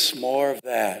Jesus, more of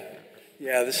that.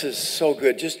 Yeah, this is so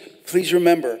good. Just please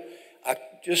remember,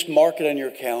 just mark it on your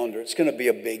calendar. It's going to be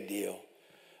a big deal.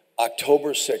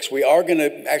 October 6th. We are going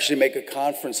to actually make a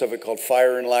conference of it called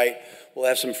Fire and Light. We'll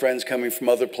have some friends coming from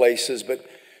other places, but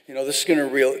this is going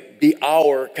to be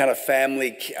our kind of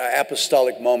family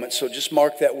apostolic moment. So just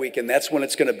mark that week, and that's when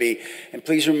it's going to be. And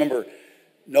please remember,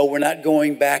 no, we're not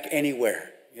going back anywhere.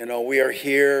 We are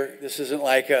here. This isn't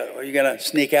like, are you going to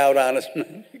sneak out on us?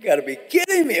 You got to be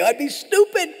kidding me. I'd be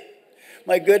stupid.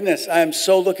 My goodness, I am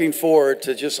so looking forward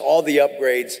to just all the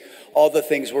upgrades, all the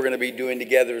things we're going to be doing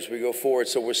together as we go forward.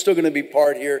 So we're still going to be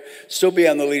part here, still be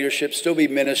on the leadership, still be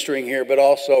ministering here, but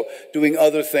also doing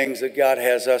other things that God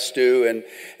has us do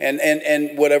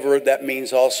and whatever that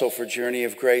means also for Journey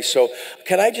of Grace. So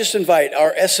can I just invite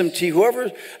our SMT,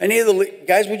 whoever, any of the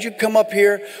guys, would you come up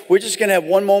here? We're just going to have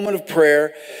one moment of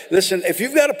prayer. Listen, if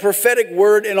you've got a prophetic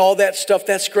word and all that stuff,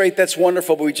 that's great, that's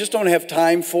wonderful, but we just don't have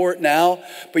time for it now.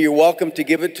 But you're welcome to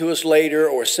give it to us later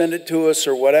or send it to us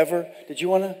or whatever. Did you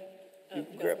want to?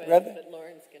 But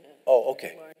Lauren's going to. Oh,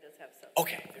 okay. Lauren does have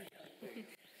something.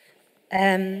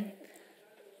 Okay.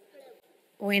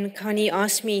 When Connie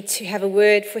asked me to have a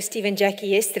word for Steve and Jackie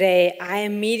yesterday, I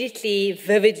immediately,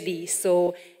 vividly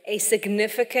saw a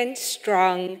significant,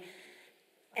 strong,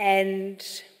 and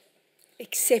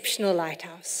exceptional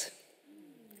lighthouse.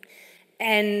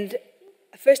 And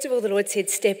first of all, the Lord said,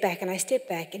 step back. And I stepped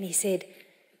back, and he said,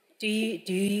 do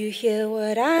you hear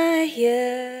what I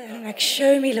hear? And I'm like,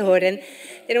 show me, Lord. And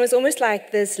then it was almost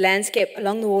like this landscape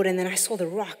along the water, and then I saw the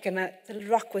rock, and the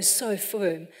rock was so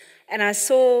firm. And I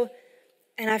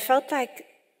felt like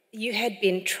you had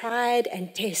been tried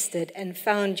and tested and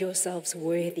found yourselves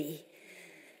worthy.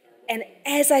 And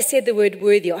as I said the word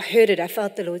worthy, I heard it, I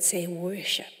felt the Lord say,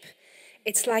 worship.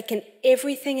 It's like in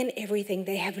everything,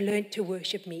 they have learned to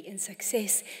worship me in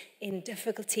success, in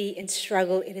difficulty, in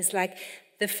struggle. It is like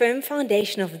the firm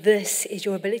foundation of this is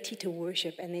your ability to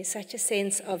worship. And there's such a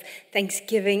sense of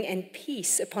thanksgiving and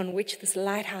peace upon which this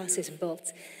lighthouse is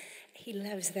built. He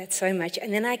loves that so much.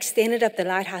 And then I extended up the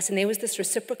lighthouse, and there was this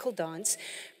reciprocal dance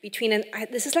between,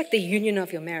 this is like the union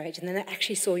of your marriage. And then I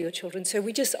actually saw your children. So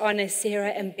we just honor Sarah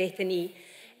and Bethany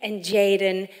and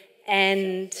Jaden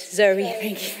and Zoe.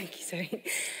 Thank you, Zoe.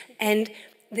 And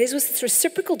there was this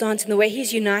reciprocal dance in the way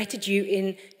he's united you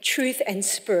in truth and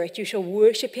spirit. You shall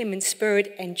worship him in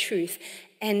spirit and truth.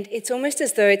 And it's almost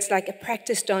as though it's like a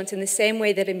practice dance in the same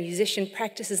way that a musician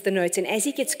practices the notes. And as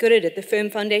he gets good at it, the firm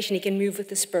foundation, he can move with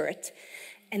the spirit.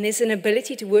 And there's an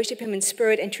ability to worship him in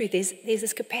spirit and truth. There's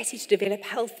this capacity to develop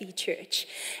healthy church.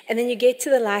 And then you get to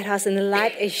the lighthouse and the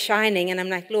light is shining. And I'm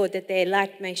like, Lord, that their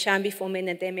light may shine before men,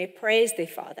 that they may praise their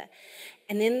Father.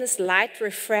 And then this light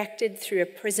refracted through a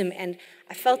prism, and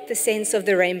I felt the sense of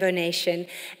the Rainbow Nation.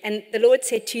 And the Lord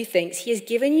said two things. He has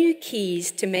given you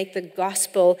keys to make the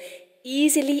gospel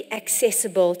easily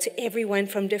accessible to everyone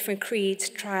from different creeds,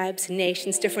 tribes,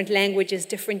 nations, different languages,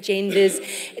 different genders.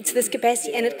 It's this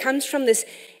capacity, and it comes from this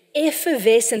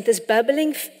effervescent, this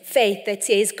bubbling faith that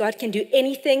says God can do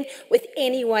anything with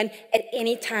anyone at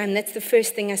any time. That's the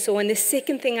first thing I saw. And the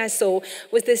second thing I saw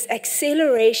was this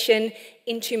acceleration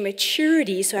into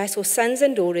maturity. So I saw sons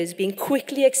and daughters being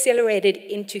quickly accelerated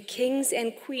into kings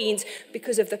and queens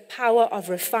because of the power of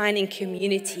refining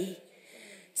community.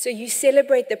 So you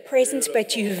celebrate the presence,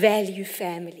 but you value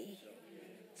family.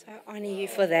 So I honor you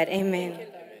for that. Amen.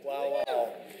 Wow.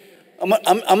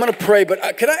 I'm going to pray,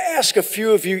 but can I ask a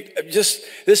few of you, this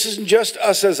isn't just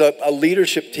us as a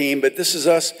leadership team, but this is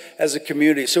us as a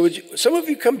community. So would some of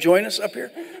you come join us up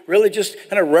here? Really just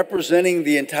kind of representing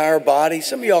the entire body?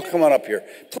 Some of y'all come on up here.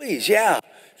 Please, yeah.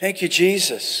 Thank you,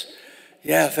 Jesus.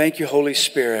 Yeah, thank you, Holy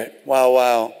Spirit.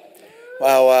 Wow.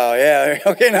 Yeah,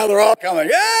 okay, now they're all coming.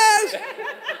 Yes!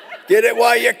 Get it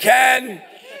while you can.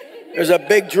 There's a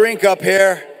big drink up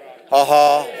here.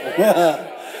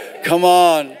 Come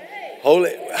on.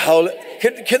 Holy.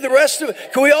 Can the rest of it,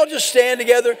 can we all just stand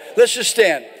together? Let's just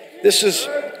stand. This is,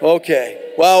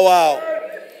 okay. Wow.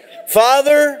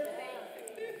 Father,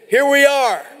 here we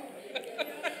are.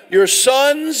 Your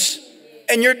sons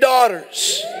and your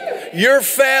daughters. Your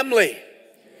family.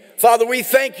 Father, we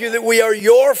thank you that we are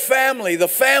your family, the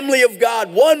family of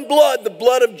God. One blood, the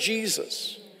blood of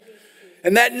Jesus.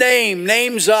 And that name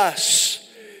names us.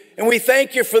 And we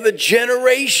thank you for the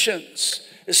generations.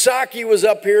 Isaki was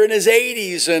up here in his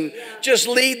 80s and just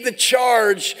lead the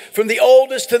charge from the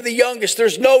oldest to the youngest.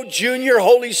 There's no junior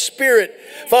Holy Spirit.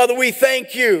 Father, we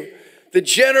thank you. The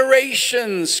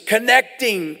generations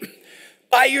connecting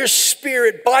by your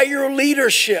Spirit, by your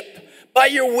leadership, by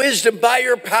your wisdom, by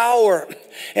your power.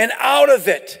 And out of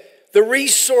it, the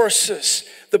resources,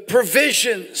 the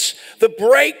provisions, the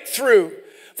breakthrough.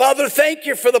 Father, thank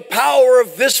you for the power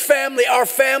of this family, our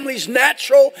family's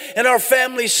natural and our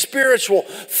family's spiritual.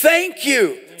 Thank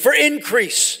you for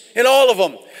increase in all of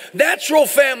them. Natural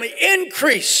family,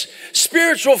 increase.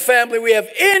 Spiritual family, we have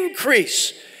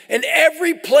increase in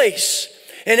every place,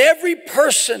 in every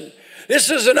person. This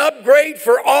is an upgrade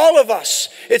for all of us.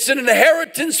 It's an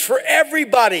inheritance for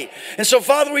everybody. And so,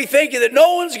 Father, we thank you that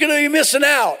no one's going to be missing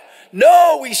out.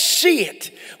 No, we see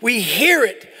it. We hear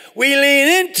it. We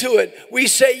lean into it. We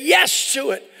say yes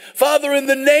to it. Father, in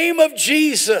the name of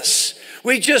Jesus,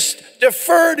 we just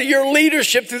defer to your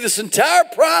leadership through this entire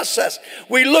process.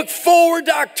 We look forward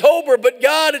to October, but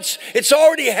God, it's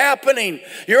already happening.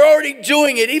 You're already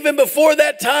doing it. Even before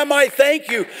that time, I thank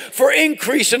you for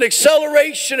increase and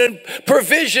acceleration and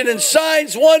provision and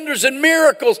signs, wonders, and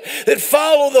miracles that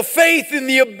follow the faith and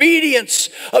the obedience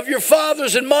of your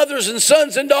fathers and mothers and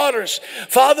sons and daughters.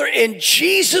 Father, in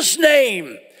Jesus'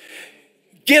 name,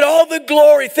 get all the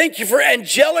glory. Thank you for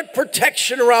angelic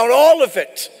protection around all of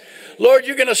it. Lord,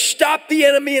 you're going to stop the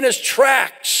enemy in his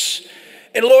tracks.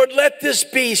 And Lord, let this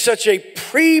be such a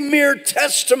premier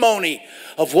testimony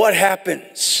of what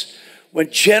happens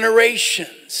when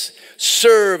generations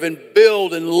serve and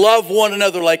build and love one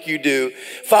another like you do.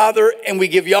 Father, and we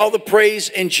give you all the praise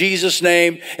in Jesus'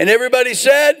 name. And everybody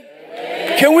said,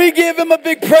 amen. Can we give him a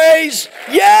big praise?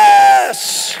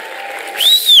 Yes!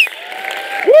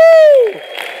 Woo!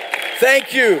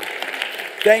 Thank you.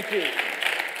 Thank you.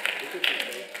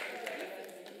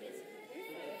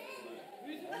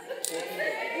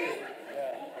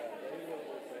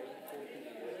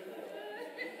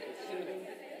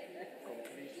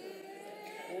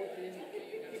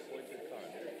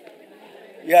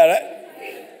 Yeah,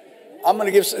 I'm going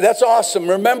to give, that's awesome.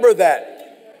 Remember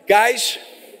that. Guys,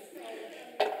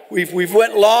 we've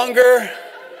went longer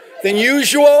than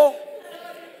usual,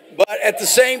 but at the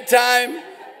same time,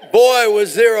 Boy,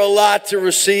 was there a lot to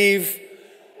receive,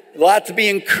 a lot to be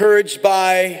encouraged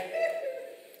by.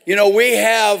 You know, we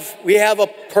have a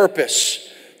purpose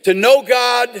to know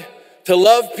God, to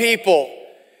love people,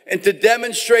 and to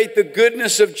demonstrate the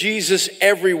goodness of Jesus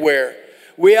everywhere.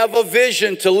 We have a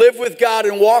vision to live with God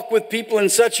and walk with people in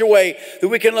such a way that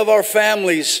we can love our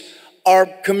families, our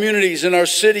communities, and our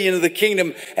city into the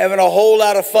kingdom, having a whole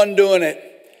lot of fun doing it.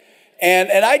 And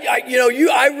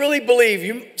I really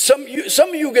believe some of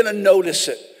you are going to notice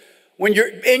it. When you're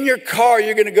in your car,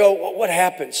 you're going to go, well, what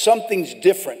happened? Something's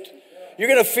different. You're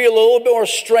going to feel a little bit more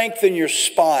strength in your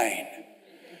spine.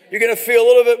 You're going to feel a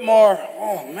little bit more,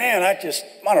 oh man, I just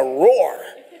want to roar.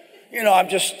 You know,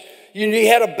 you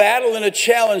had a battle and a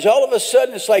challenge. All of a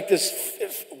sudden, it's like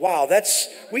this, wow,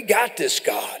 we got this,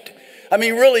 God. I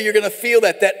mean, really, you're going to feel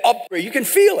that upgrade. You can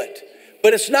feel it.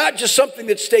 But it's not just something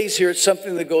that stays here. It's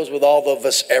something that goes with all of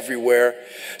us everywhere.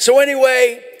 So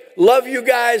anyway, love you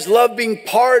guys. Love being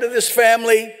part of this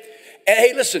family. And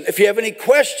hey, listen, if you have any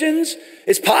questions,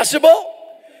 it's possible.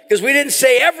 Because we didn't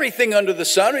say everything under the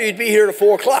sun, or you'd be here at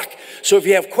 4 o'clock. So if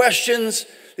you have questions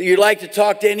that you'd like to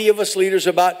talk to any of us leaders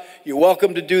about, you're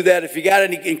welcome to do that. If you got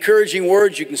any encouraging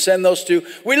words, you can send those to.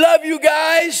 We love you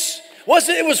guys.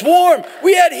 It was warm.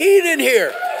 We had heat in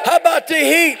here. How about the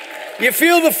heat? You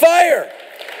feel the fire?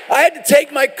 I had to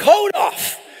take my coat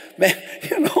off. Man,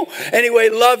 Anyway,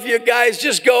 love you guys.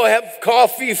 Just go have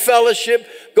coffee, fellowship.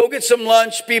 Go get some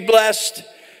lunch. Be blessed.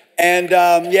 And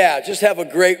just have a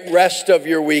great rest of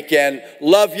your weekend.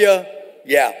 Love you.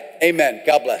 Yeah. Amen.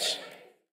 God bless.